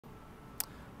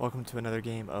Welcome to another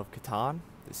game of Catan.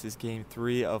 This is game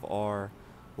 3 of our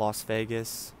Las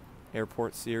Vegas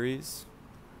airport series.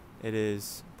 It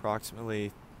is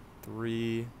approximately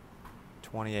 3:20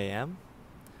 a.m.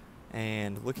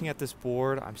 and looking at this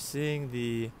board, I'm seeing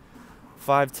the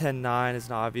 5-10-9 is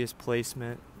an obvious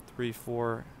placement,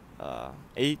 3-4-8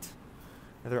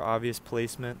 another obvious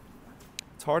placement.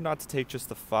 It's hard not to take just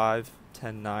the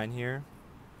 5-10-9 here.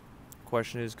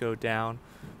 Question is, go down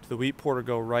to the wheat port or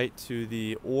go right to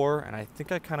the ore, and I think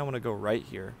I kind of want to go right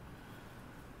here.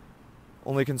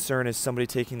 Only concern is somebody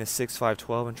taking the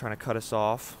 6-5-12 and trying to cut us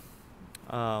off.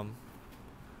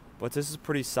 But this is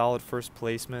pretty solid first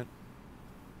placement.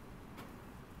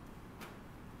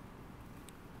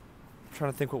 I'm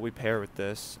trying to think what we pair with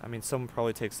this. I mean, someone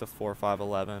probably takes the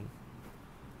 4-5-11.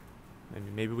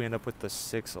 Maybe we end up with the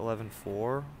 6-11-4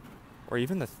 or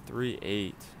even the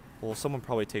 3-8. Well, someone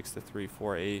probably takes the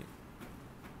 3-4-8.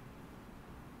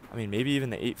 I mean, maybe even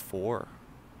the 8-4.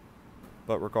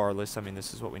 But regardless, I mean,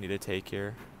 this is what we need to take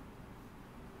here.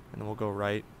 And then we'll go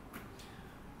right.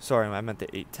 Sorry, I meant the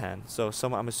 8-10. So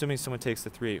I'm assuming someone takes the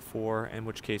 3-8-4, in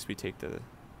which case we take the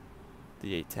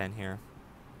 8-10 here.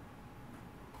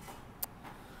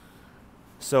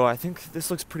 So I think this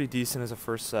looks pretty decent as a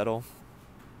first settle.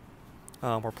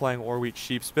 We're playing ore wheat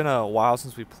sheep. It's been a while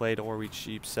since we played ore wheat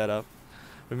sheep setup.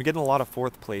 We've been getting a lot of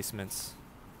fourth placements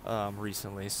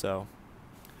recently, so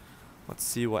let's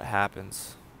see what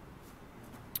happens.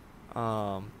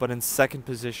 But in second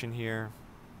position here,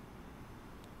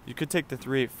 you could take the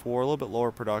 3-8-4, a little bit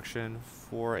lower production.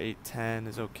 4-8-10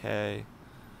 is okay.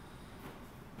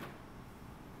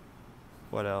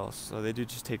 What else? So they do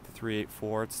just take the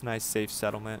 3-8-4. It's a nice safe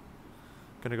settlement.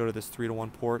 Gonna go to this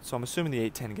 3-1 port, so I'm assuming the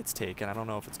 8-10 gets taken. I don't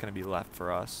know if it's gonna be left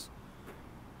for us.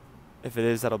 If it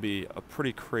is, that'll be a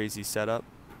pretty crazy setup.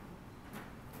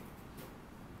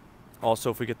 Also,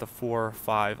 if we get the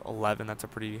 4-5-11, that's a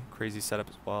pretty crazy setup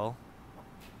as well.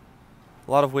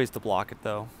 A lot of ways to block it,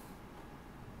 though.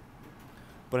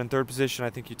 But in third position,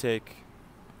 I think you take...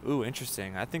 Ooh,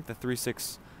 interesting. I think the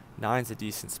 3-6-9 is a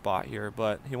decent spot here,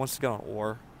 but he wants to get on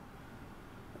ore,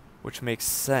 which makes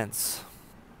sense.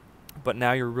 But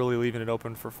now you're really leaving it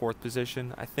open for fourth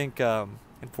position. I think in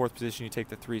fourth position, you take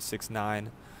the 3-6-9.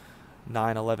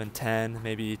 9-11-10,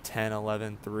 maybe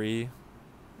 10-11-3,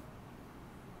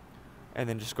 and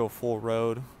then just go full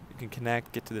road. You can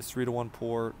connect, get to this 3-1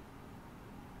 port.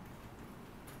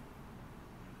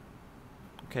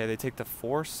 Okay, they take the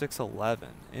 4-6-11.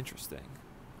 Interesting.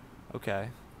 Okay,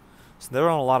 so they're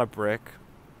on a lot of brick.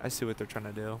 I see what they're trying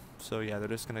to do. So yeah, they're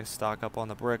just gonna stock up on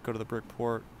the brick, go to the brick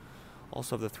port.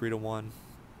 Also have the 3-1.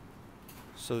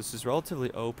 So this is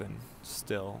relatively open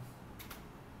still.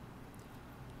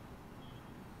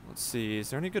 Let's see,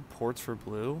 is there any good ports for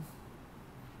blue?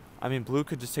 I mean, blue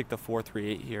could just take the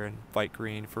 4-3-8 here and fight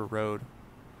green for road.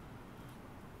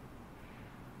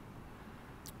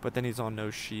 But then he's on no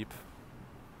sheep.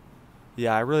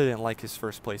 Yeah, I really didn't like his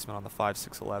first placement on the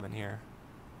 5-6-11 here.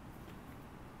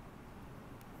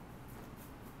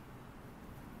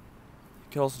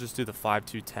 You could also just do the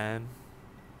 5-2-10.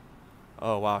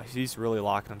 Oh, wow, he's really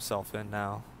locking himself in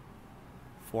now.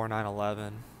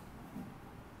 4-9-11.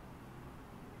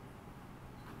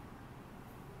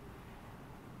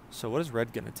 So what is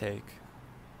red going to take?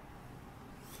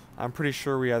 I'm pretty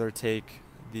sure we either take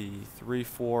the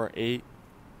 3-4-8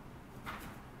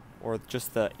 or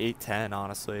just the 8-10,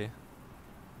 honestly.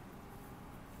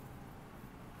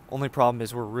 Only problem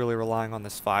is we're really relying on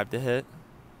this 5 to hit.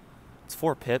 It's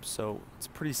 4 pips, so it's a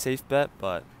pretty safe bet,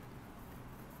 but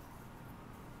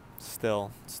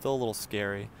still a little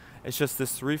scary. It's just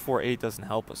this 3-4-8 doesn't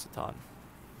help us a ton.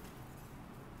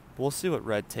 We'll see what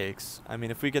red takes. I mean,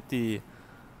 if we get the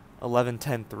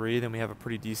 11-10-3, then we have a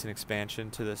pretty decent expansion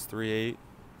to this 3-8.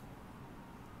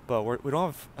 But we don't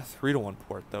have a 3-1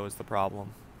 port, though, is the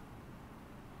problem.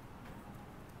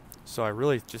 So I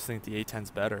really just think the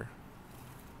 8-10's better.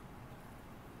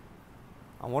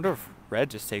 I wonder if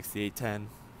red just takes the 8-10.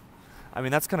 I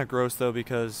mean, that's kind of gross, though,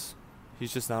 because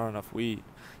he's just not on enough wheat.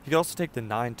 He could also take the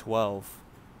 9-12.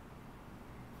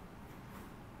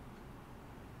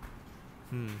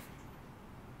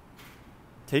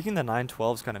 Taking the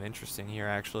 9-12 is kind of interesting here,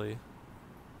 actually.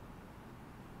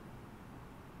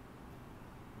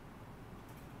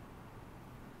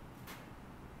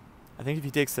 I think if he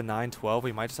takes the 9-12,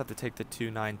 we might just have to take the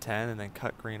 2-9-10 and then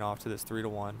cut green off to this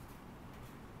 3-1.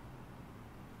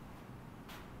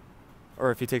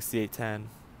 Or if he takes the 8-10.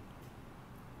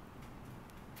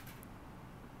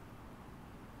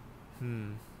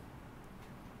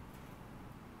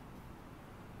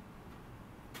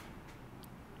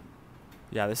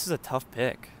 Yeah, this is a tough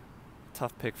pick.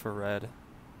 Tough pick for red.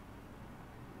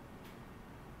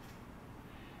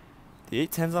 The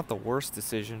 8-10's not the worst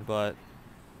decision, but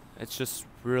it's just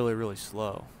really, really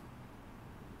slow.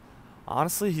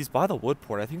 Honestly, he's by the wood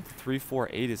port. I think the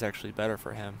 3-4-8 is actually better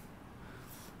for him.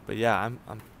 But yeah,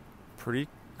 I'm pretty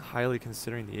highly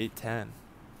considering the 8-10.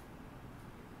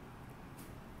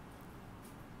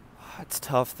 It's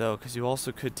tough though, because you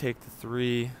also could take the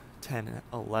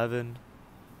 3-10-11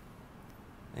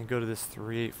 and go to this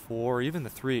 3-8-4, or even the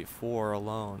 3-8-4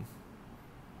 alone.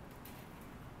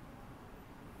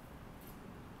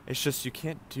 It's just you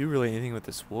can't do really anything with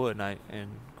this wood, and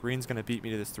green's gonna beat me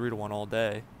to this 3-1 all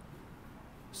day.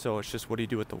 So it's just, what do you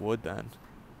do with the wood then?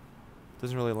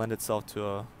 Doesn't really lend itself to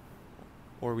a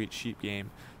or wheat sheep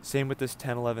game. Same with this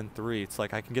 10-11-3. It's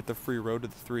like I can get the free road to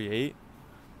the 3-8,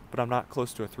 but I'm not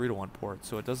close to a 3-1 port,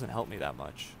 so it doesn't help me that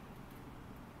much.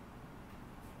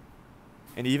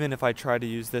 And even if I try to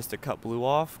use this to cut blue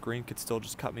off, green could still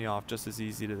just cut me off just as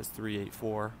easy to this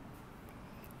 3-8-4.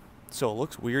 So it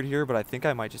looks weird here, but I think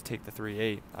I might just take the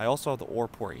 3-8. I also have the OR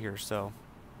port here, so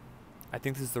I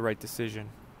think this is the right decision.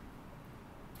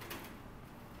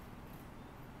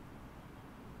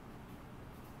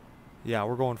 Yeah,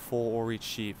 we're going full or wheat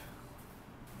sheep.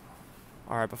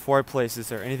 Alright, before I place, is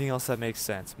there anything else that makes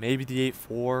sense? Maybe the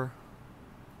 8-4.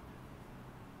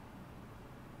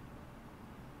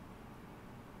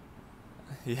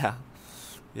 Yeah.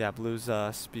 Yeah, blue's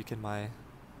speaking my...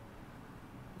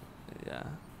 Yeah.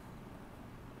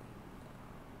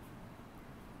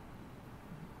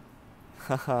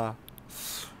 Haha.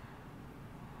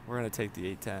 We're going to take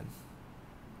the 8-10.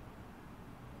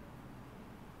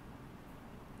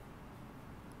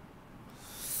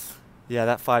 Yeah,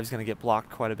 that 5's going to get blocked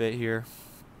quite a bit here.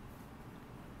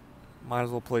 Might as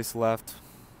well place left.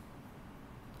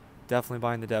 Definitely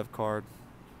buying the dev card.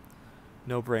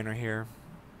 No brainer here.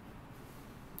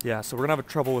 Yeah, so we're going to have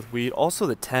trouble with wheat. Also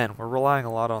the 10. We're relying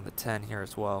a lot on the 10 here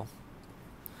as well.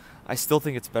 I still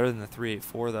think it's better than the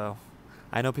 3-8-4 though.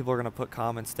 I know people are going to put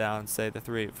comments down and say the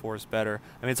 3-8-4 is better.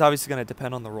 I mean, it's obviously going to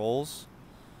depend on the rolls.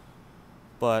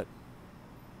 But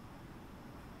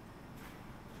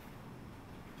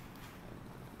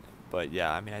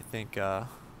yeah, I mean, I think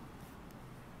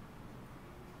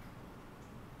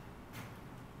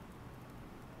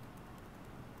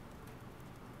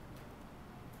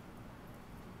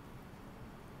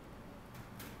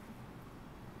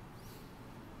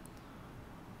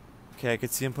okay, I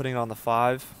could see him putting it on the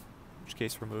 5, in which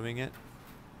case we're moving it.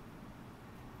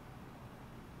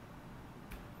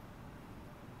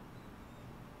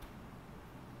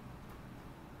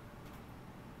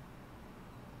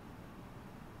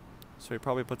 So he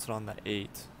probably puts it on the 8.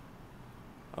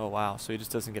 Oh wow, so he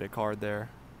just doesn't get a card there.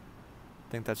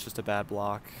 I think that's just a bad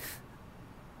block.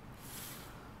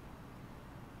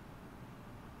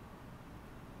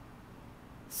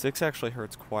 6 actually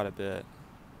hurts quite a bit.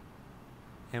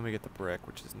 And we get the brick,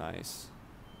 which is nice.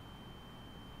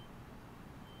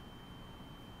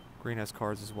 Green has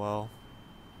cards as well.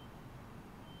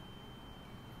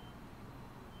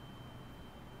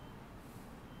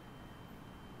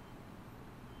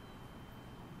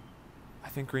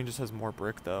 I think green just has more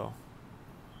brick though.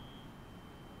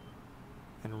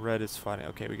 And red is fighting.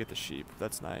 Okay, we get the sheep.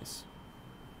 That's nice.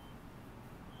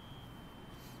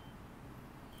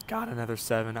 Got another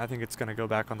 7. I think it's going to go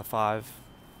back on the 5.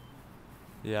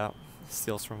 Yeah,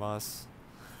 steals from us.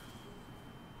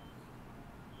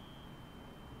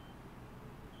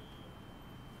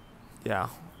 Yeah,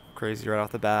 crazy right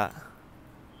off the bat.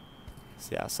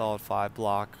 So yeah, solid 5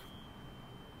 block.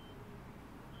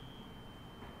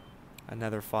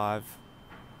 Another 5.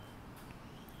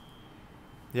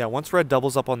 Yeah, once red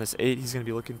doubles up on this 8, he's going to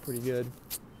be looking pretty good.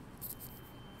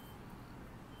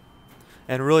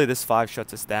 And really, this 5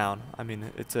 shuts us down. I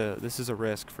mean, this is a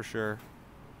risk for sure.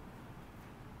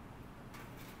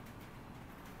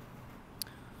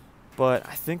 But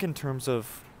I think in terms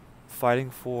of fighting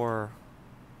for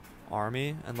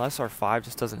army, unless our 5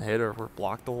 just doesn't hit or we're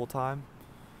blocked the whole time,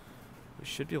 we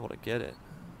should be able to get it.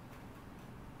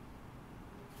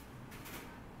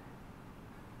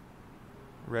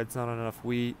 Red's not on enough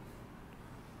wheat.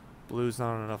 Blue's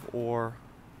not on enough ore.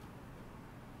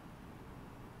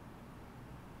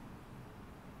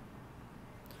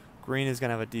 Green is going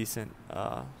to have a decent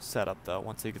setup, though,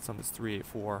 once he gets on this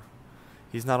 3-8-4.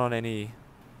 He's not on any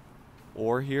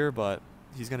ore here, but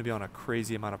he's going to be on a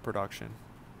crazy amount of production.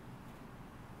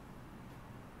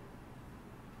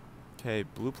 Okay,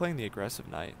 blue playing the aggressive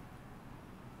knight.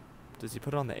 Does he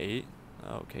put it on the 8?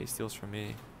 Oh, okay, he steals from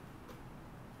me.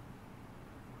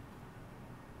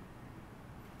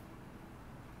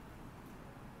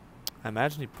 I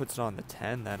imagine he puts it on the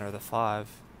 10 then, or the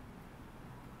 5.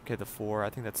 Okay, the 4.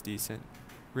 I think that's decent.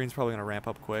 Green's probably going to ramp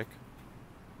up quick.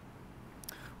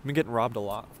 I've been getting robbed a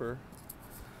lot for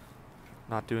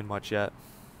not doing much yet.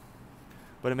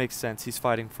 But it makes sense. He's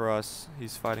fighting for us.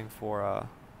 He's fighting for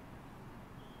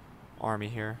army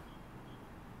here.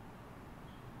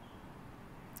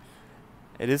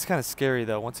 It is kind of scary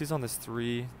though. Once he's on this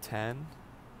 310,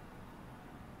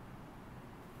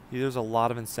 there's a lot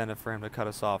of incentive for him to cut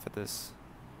us off at this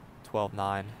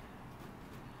 12-9.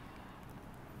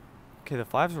 Okay, the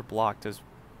 5s were blocked. Does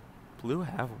blue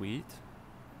have wheat?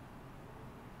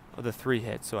 Oh, the 3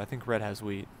 hit, so I think red has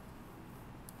wheat.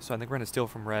 So I think we're going to steal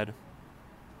from red.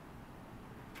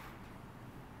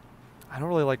 I don't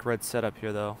really like red's setup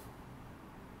here, though.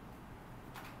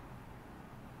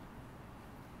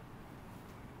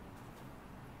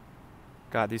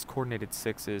 God, these coordinated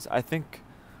 6s. I think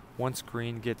once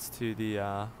green gets to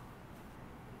the...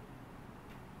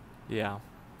 yeah.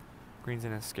 Green's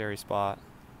in a scary spot.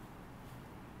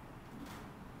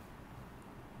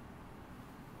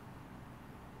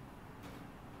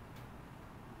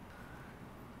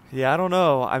 Yeah, I don't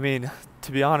know. I mean,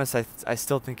 to be honest, I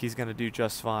still think he's going to do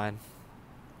just fine.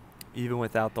 Even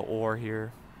without the ore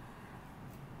here.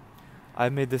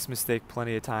 I've made this mistake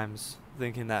plenty of times,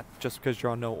 thinking that just because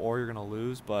you're on no ore, you're going to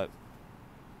lose, but...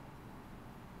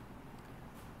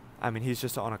 I mean, he's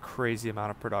just on a crazy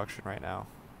amount of production right now.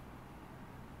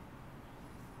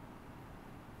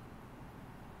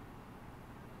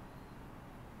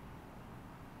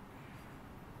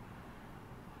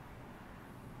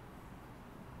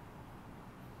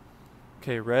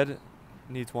 Okay, red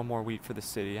needs 1 more wheat for the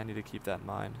city. I need to keep that in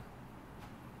mind.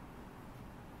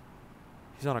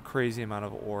 He's on a crazy amount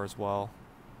of ore as well.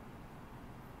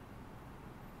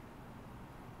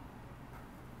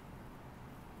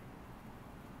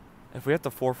 If we have to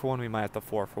 4-for-1, we might have to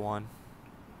 4-for-1.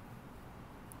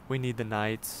 We need the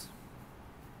knights.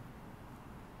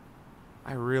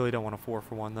 I really don't want a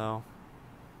 4-for-1 though.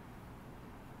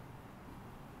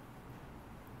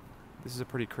 This is a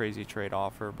pretty crazy trade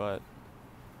offer, but...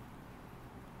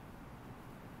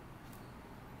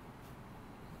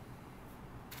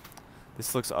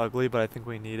 this looks ugly, but I think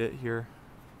we need it here.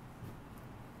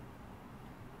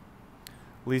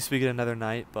 At least we get another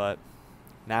knight, but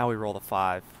now we roll the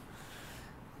 5.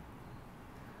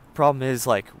 Problem is,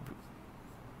 like,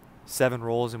 7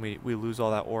 rolls and we lose all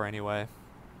that ore anyway.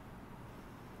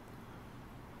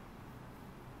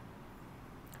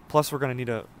 Plus, we're gonna need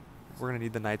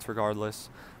the knights regardless.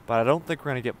 But I don't think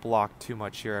we're gonna get blocked too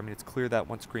much here. I mean, it's clear that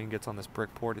once green gets on this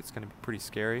brick port, it's gonna be pretty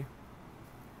scary.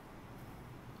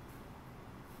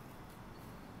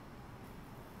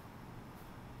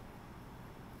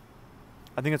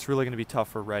 I think it's really going to be tough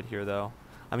for red here, though.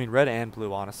 I mean, red and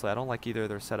blue, honestly. I don't like either of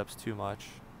their setups too much.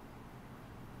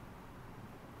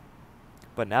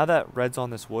 But now that red's on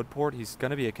this wood port, he's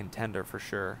going to be a contender for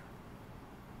sure.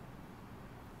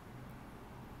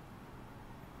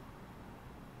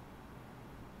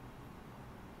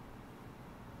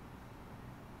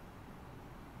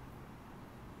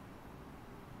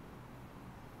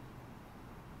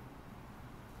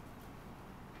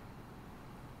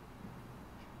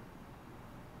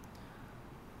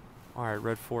 Alright,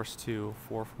 red forced to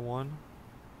 4-for-1,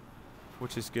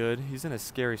 which is good. He's in a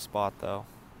scary spot, though.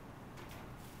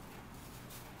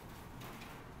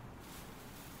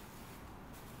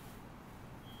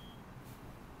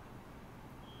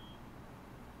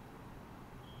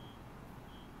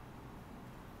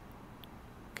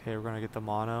 Okay, we're going to get the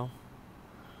mono.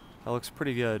 That looks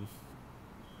pretty good.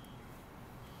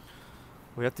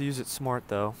 We have to use it smart,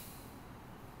 though.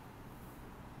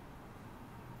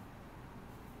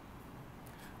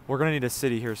 We're going to need a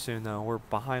city here soon, though. We're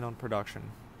behind on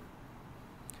production.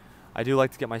 I do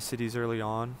like to get my cities early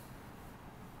on.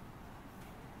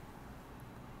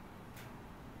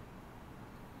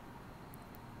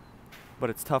 But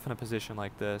it's tough in a position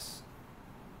like this.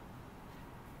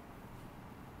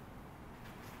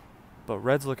 But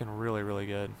red's looking really, really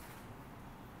good.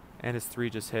 And his 3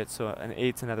 just hit, so an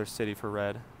 8's another city for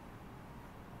red.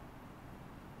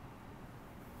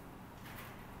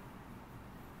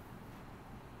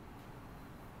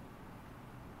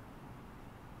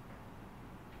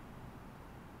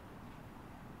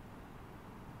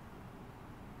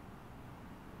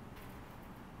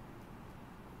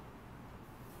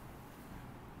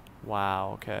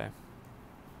 Wow, okay.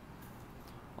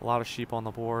 A lot of sheep on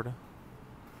the board.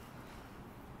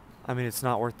 I mean, it's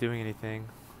not worth doing anything.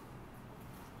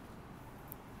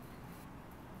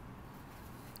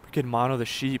 We could mono the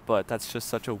sheep, but that's just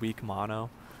such a weak mono.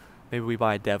 Maybe we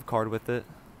buy a dev card with it.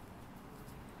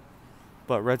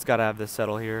 But red's got to have this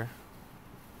settle here.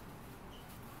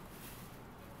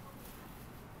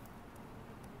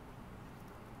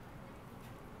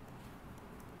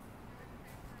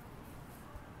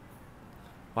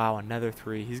 Wow, another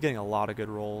 3. He's getting a lot of good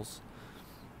rolls.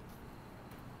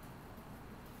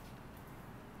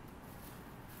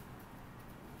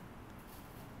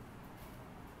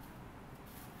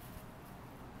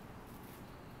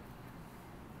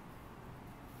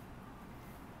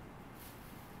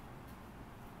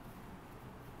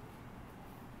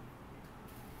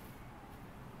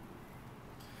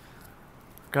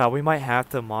 God, we might have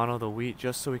to mono the wheat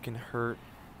just so we can hurt.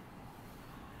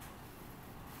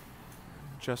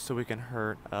 Just so we can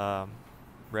hurt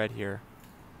red here.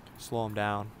 Slow him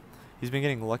down. He's been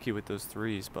getting lucky with those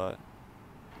 3s, but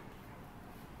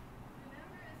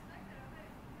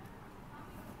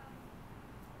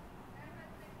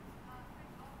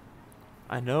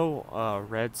I know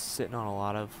red's sitting on a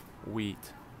lot of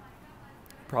wheat.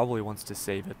 Probably wants to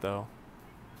save it though.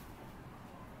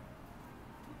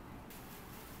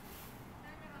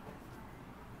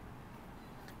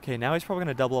 Okay, now he's probably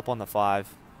going to double up on the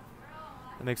 5.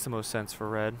 That makes the most sense for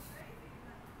red.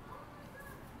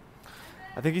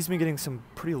 I think he's been getting some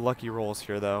pretty lucky rolls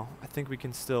here, though. I think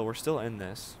we're still in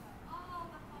this.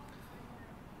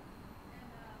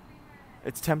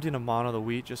 It's tempting to mono the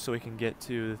wheat just so we can get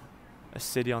to a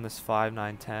city on this 5,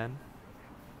 9, 10.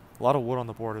 A lot of wood on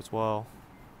the board as well.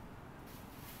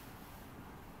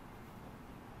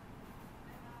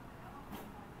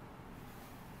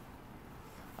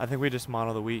 I think we just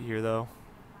mono the wheat here, though.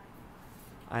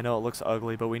 I know it looks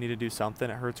ugly, but we need to do something.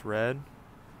 It hurts red.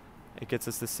 It gets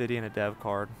us the city and a dev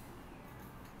card.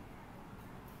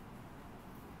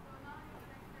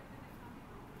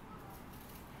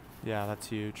 Yeah, that's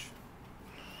huge.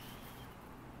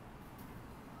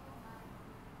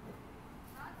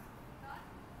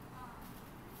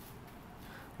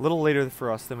 A little later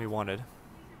for us than we wanted.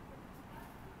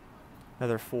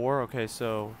 Another 4. Okay,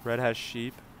 so red has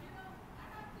sheep.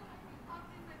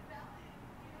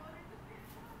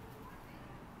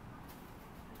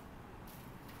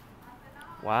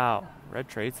 Wow, red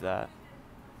trades that.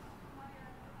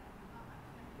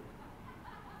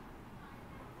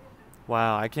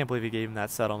 Wow, I can't believe he gave him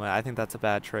that settlement. I think that's a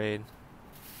bad trade.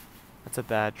 That's a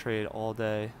bad trade all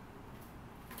day.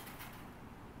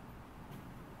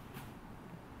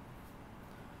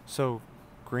 So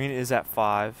green is at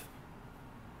 5,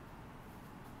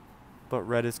 but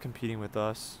red is competing with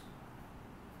us.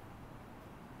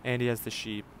 And he has the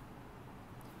sheep.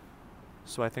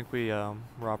 So I think we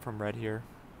rob from red here.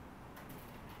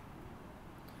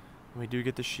 We do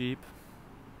get the sheep.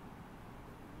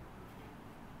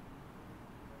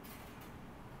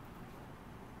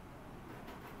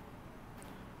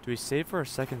 Do we save for a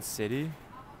second city?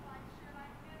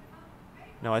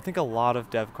 No, I think a lot of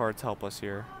dev cards help us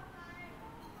here.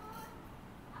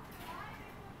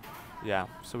 Yeah,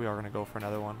 so we are going to go for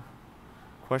another one.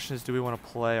 Question is, do we want to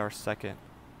play our second?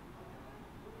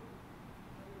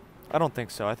 I don't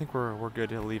think so. I think we're good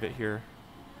to leave it here.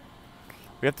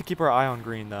 We have to keep our eye on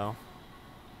green, though.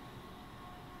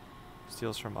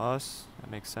 Steals from us. That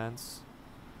makes sense.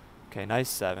 Okay, nice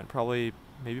 7. Probably,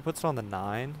 maybe puts it on the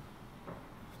 9.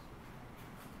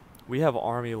 We have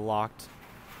army locked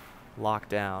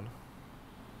down,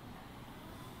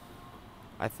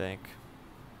 I think.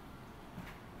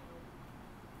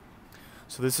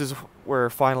 So this is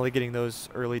where finally getting those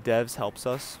early devs helps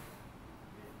us.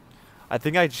 I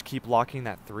think I just keep locking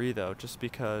that 3 though, just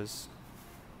because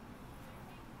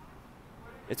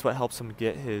it's what helps him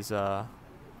get his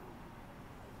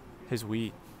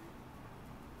wheat.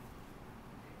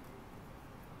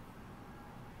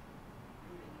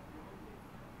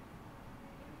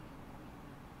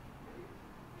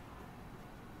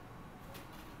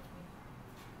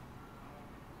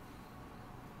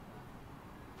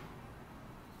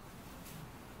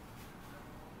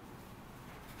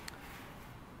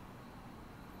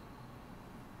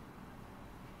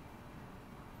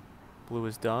 Blue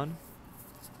is done.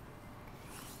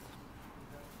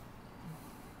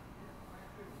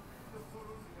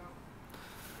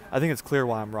 I think it's clear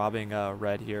why I'm robbing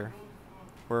red here.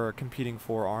 We're competing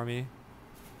for army.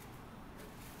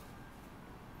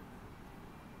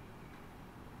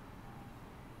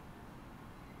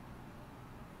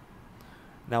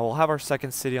 Now we'll have our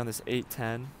second city on this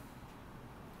 8-10.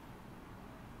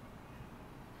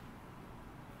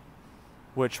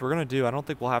 Which we're going to do. I don't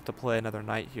think we'll have to play another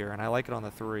knight here, and I like it on the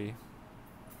 3.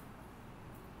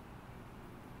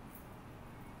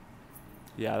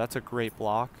 Yeah, that's a great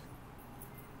block.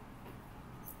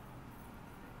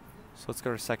 So let's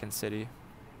go to second city.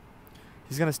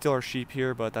 He's going to steal our sheep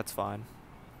here, but that's fine.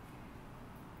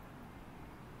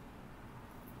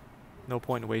 No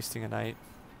point in wasting a knight.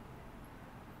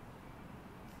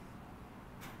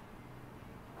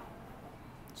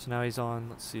 So now he's on,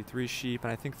 let's see, 3 sheep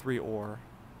and I think 3 ore.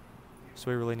 So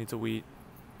he really needs a wheat.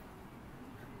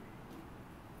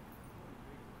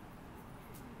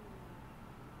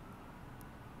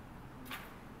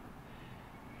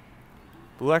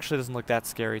 Blue actually doesn't look that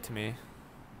scary to me.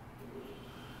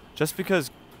 Just because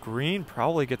green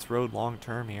probably gets road long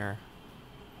term here.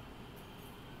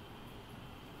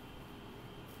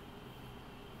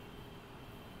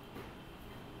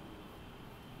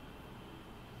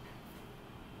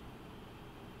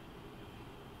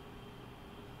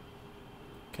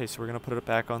 Okay, so we're going to put it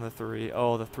back on the 3.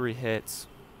 Oh, the 3 hits.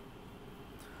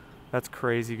 That's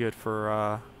crazy good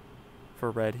for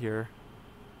red here.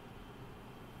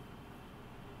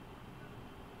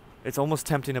 It's almost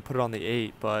tempting to put it on the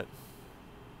 8, but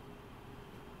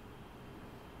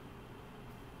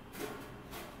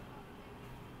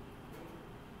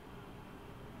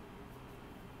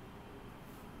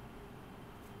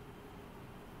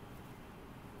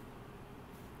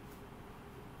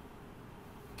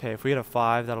okay, if we hit a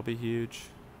 5, that'll be huge.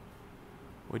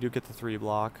 We do get the 3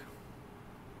 block.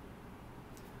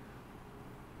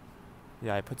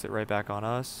 Yeah, he puts it right back on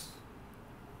us.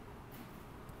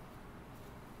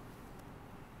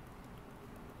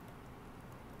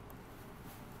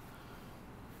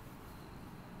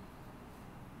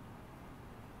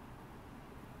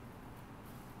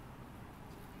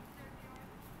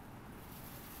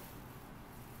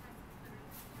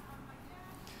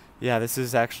 Yeah, this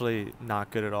is actually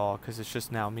not good at all because it's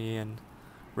just now me and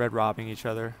red robbing each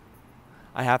other.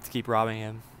 I have to keep robbing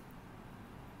him.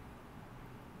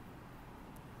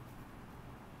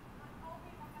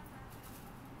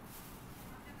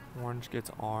 Orange gets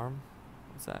arm.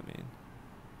 What's that mean?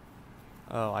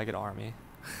 Oh, I get army.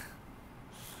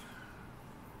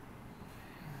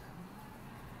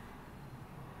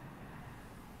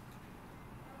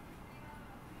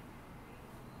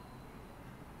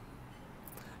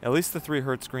 At least the 3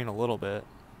 hurts green a little bit.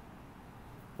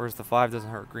 Whereas the 5 doesn't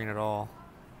hurt green at all.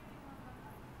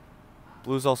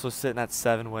 Blue's also sitting at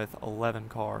 7 with 11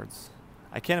 cards.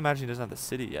 I can't imagine he doesn't have the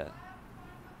city yet.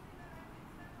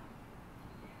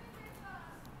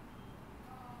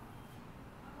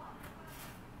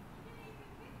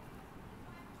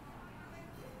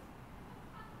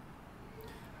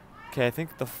 Okay, I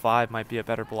think the 5 might be a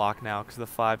better block now because the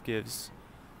 5 gives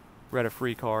red a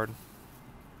free card.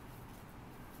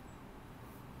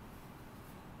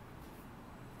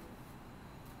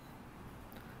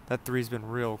 That 3's been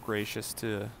real gracious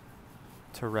to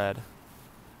red.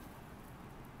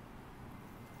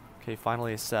 Okay,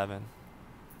 finally a 7.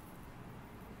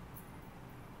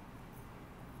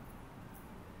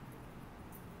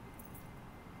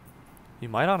 You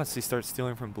might honestly start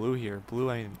stealing from blue here. Blue,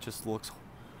 I mean, just looks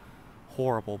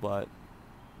horrible, but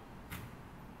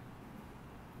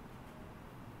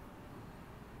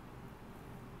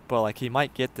like he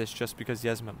might get this just because he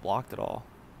hasn't been blocked at all.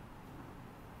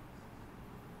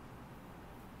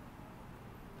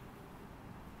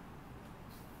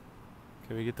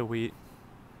 Okay, we get the wheat.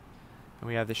 And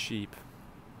we have the sheep.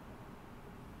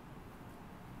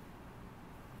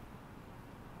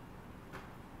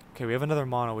 Okay, we have another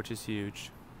mono, which is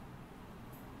huge.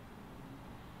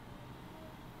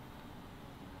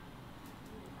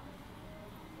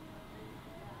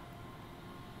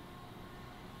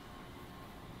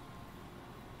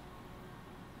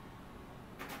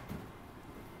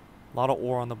 A lot of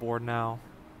ore on the board now.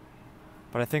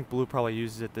 But I think blue probably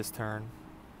uses it this turn.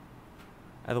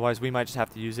 Otherwise, we might just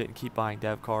have to use it and keep buying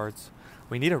dev cards.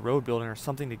 We need a road building or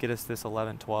something to get us this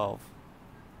 11-12.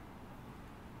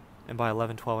 And by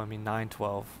 11-12, I mean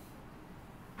 9-12.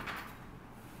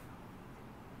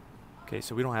 Okay,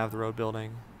 so we don't have the road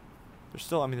building. There's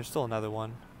still another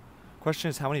one. Question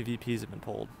is, how many VPs have been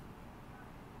pulled?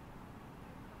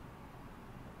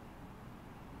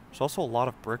 There's also a lot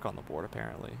of brick on the board,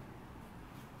 apparently.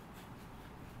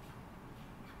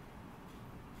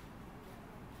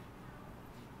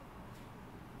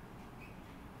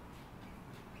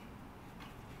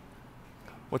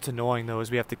 What's annoying though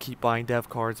is we have to keep buying dev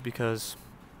cards because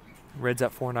red's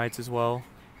at 4 knights as well.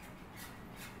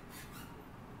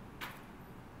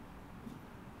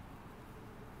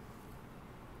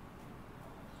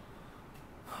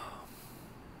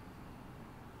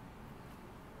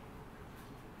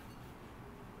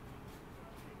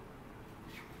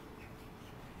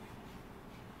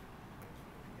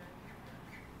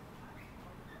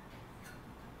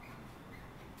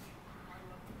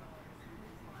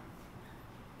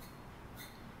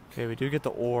 Okay, we do get the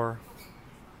ore.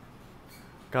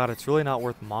 God, it's really not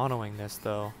worth monoing this,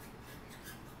 though.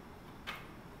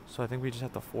 So I think we just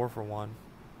have to 4 for 1.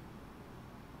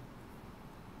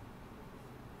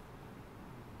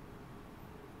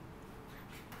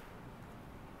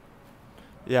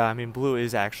 Yeah, I mean, blue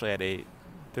is actually at 8.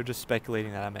 They're just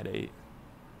speculating that I'm at 8.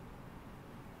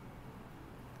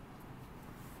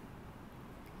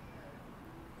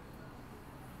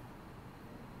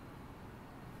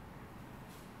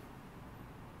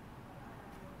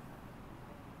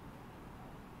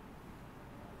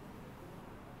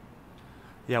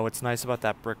 Yeah, what's nice about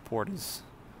that brick port is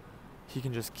he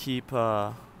can just keep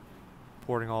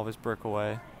porting all of his brick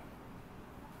away.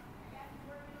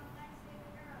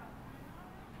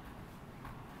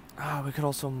 Ah, we could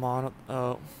also mono...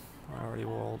 Oh, I already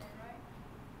rolled.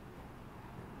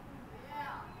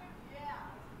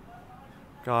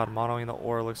 God, monoing the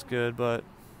ore looks good, but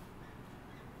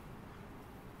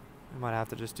we might have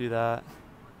to just do that.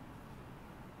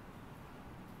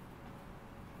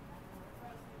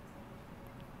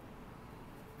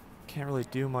 Can't really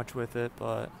do much with it,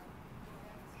 but...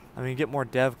 I mean, get more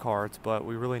dev cards, but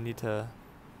we really need to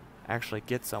actually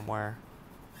get somewhere.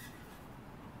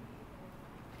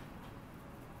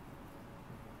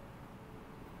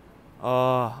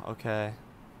 Oh, okay.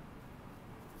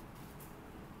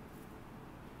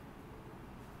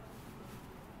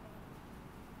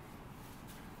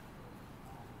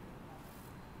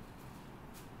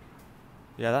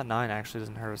 Yeah, that 9 actually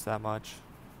doesn't hurt us that much.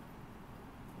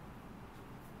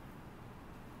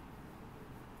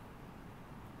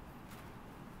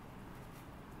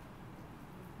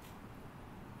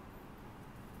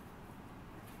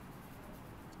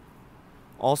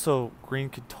 Also, green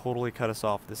could totally cut us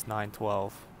off this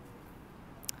 9-12,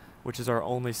 which is our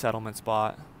only settlement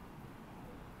spot.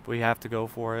 But we have to go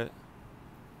for it.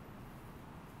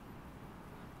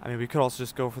 I mean, we could also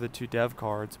just go for the 2 dev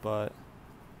cards, but...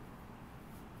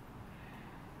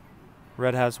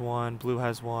 Red has 1, blue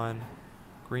has 1,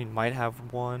 green might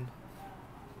have 1.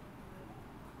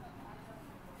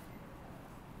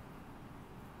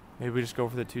 Maybe we just go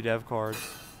for the 2 dev cards.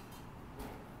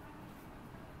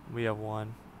 We have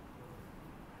 1.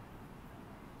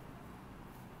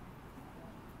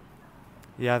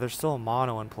 Yeah, there's still a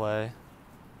mono in play.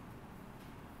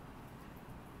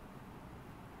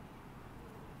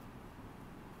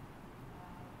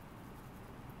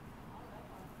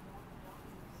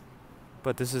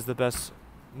 But this is the best,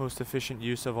 most efficient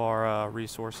use of our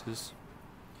resources.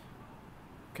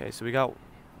 Okay, so we got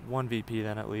 1 VP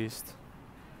then at least.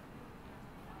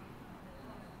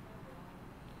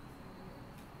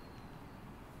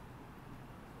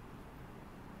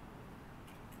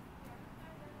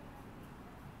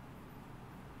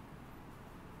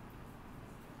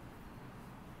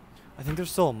 I think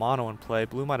there's still a mono in play.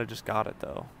 Blue might have just got it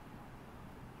though.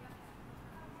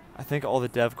 I think all the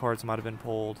dev cards might have been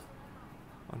pulled,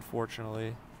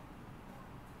 unfortunately.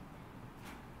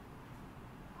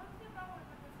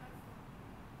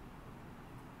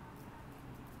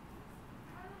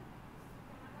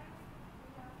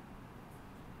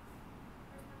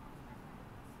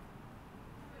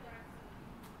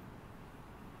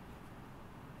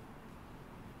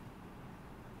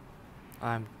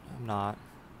 I'm not.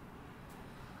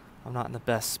 I'm not in the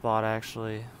best spot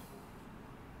actually.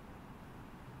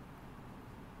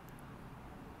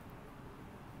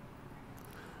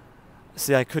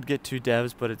 See, I could get 2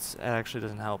 devs, but it actually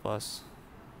doesn't help us.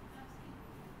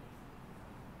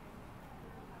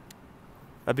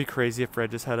 That'd be crazy if Red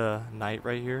just had a knight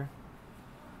right here.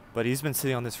 But he's been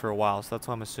sitting on this for a while, so that's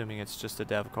why I'm assuming it's just a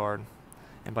dev card.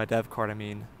 And by dev card, I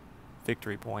mean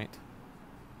victory point.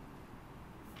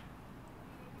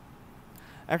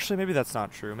 Actually, maybe that's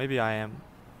not true. Maybe I am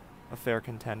a fair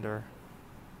contender.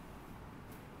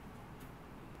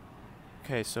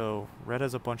 Okay, so red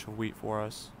has a bunch of wheat for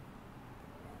us.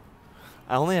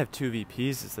 I only have 2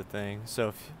 VPs is the thing, so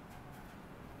if...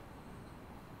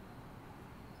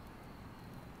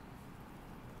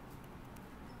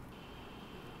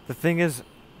 The thing is,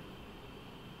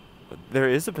 there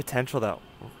is a potential that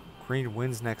green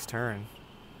wins next turn.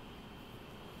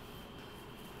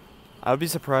 I would be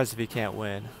surprised if he can't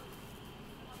win.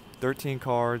 13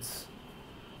 cards.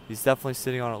 He's definitely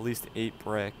sitting on at least 8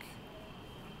 brick.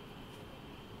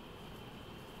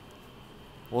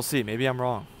 We'll see. Maybe I'm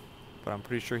wrong. But I'm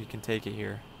pretty sure he can take it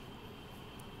here.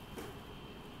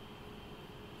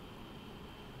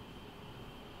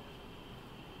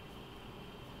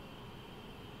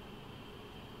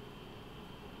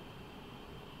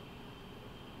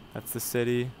 That's the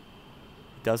city.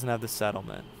 He doesn't have the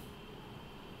settlement.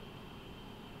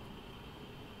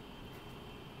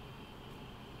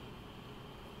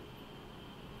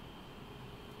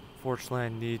 Fortunately, I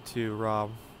need to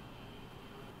rob.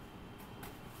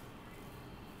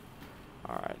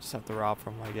 Alright, just have to rob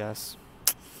from him, I guess.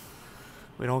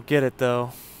 We don't get it,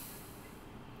 though.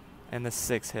 And the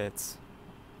 6 hits.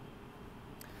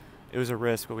 it was a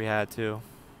risk, but we had to.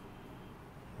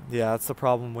 Yeah, that's the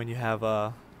problem when you have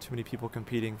too many people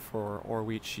competing for or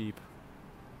wheat sheep.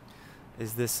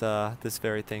 Is this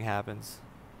very thing happens.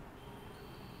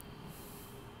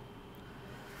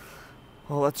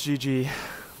 Well, that's GG.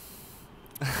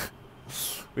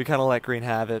 We kind of let green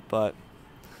have it, but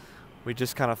we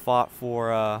just kind of fought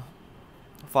for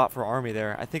army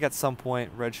there. I think at some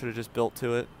point red should have just built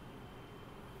to it,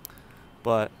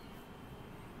 but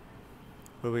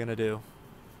what are we gonna do?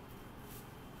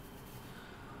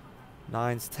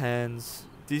 Nines, tens,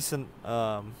 decent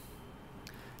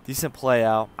decent play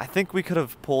out. I think we could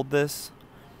have pulled this.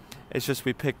 It's just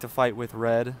we picked a fight with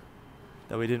red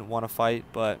that we didn't want to fight,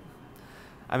 but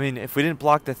I mean, if we didn't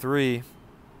block the 3,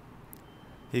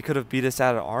 he could have beat us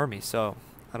out of army, so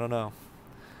I don't know.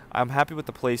 I'm happy with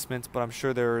the placements, but I'm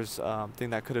sure there's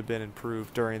thing that could have been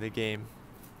improved during the game.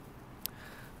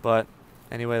 But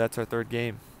anyway, that's our 3rd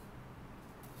game.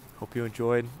 Hope you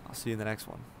enjoyed. I'll see you in the next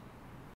one.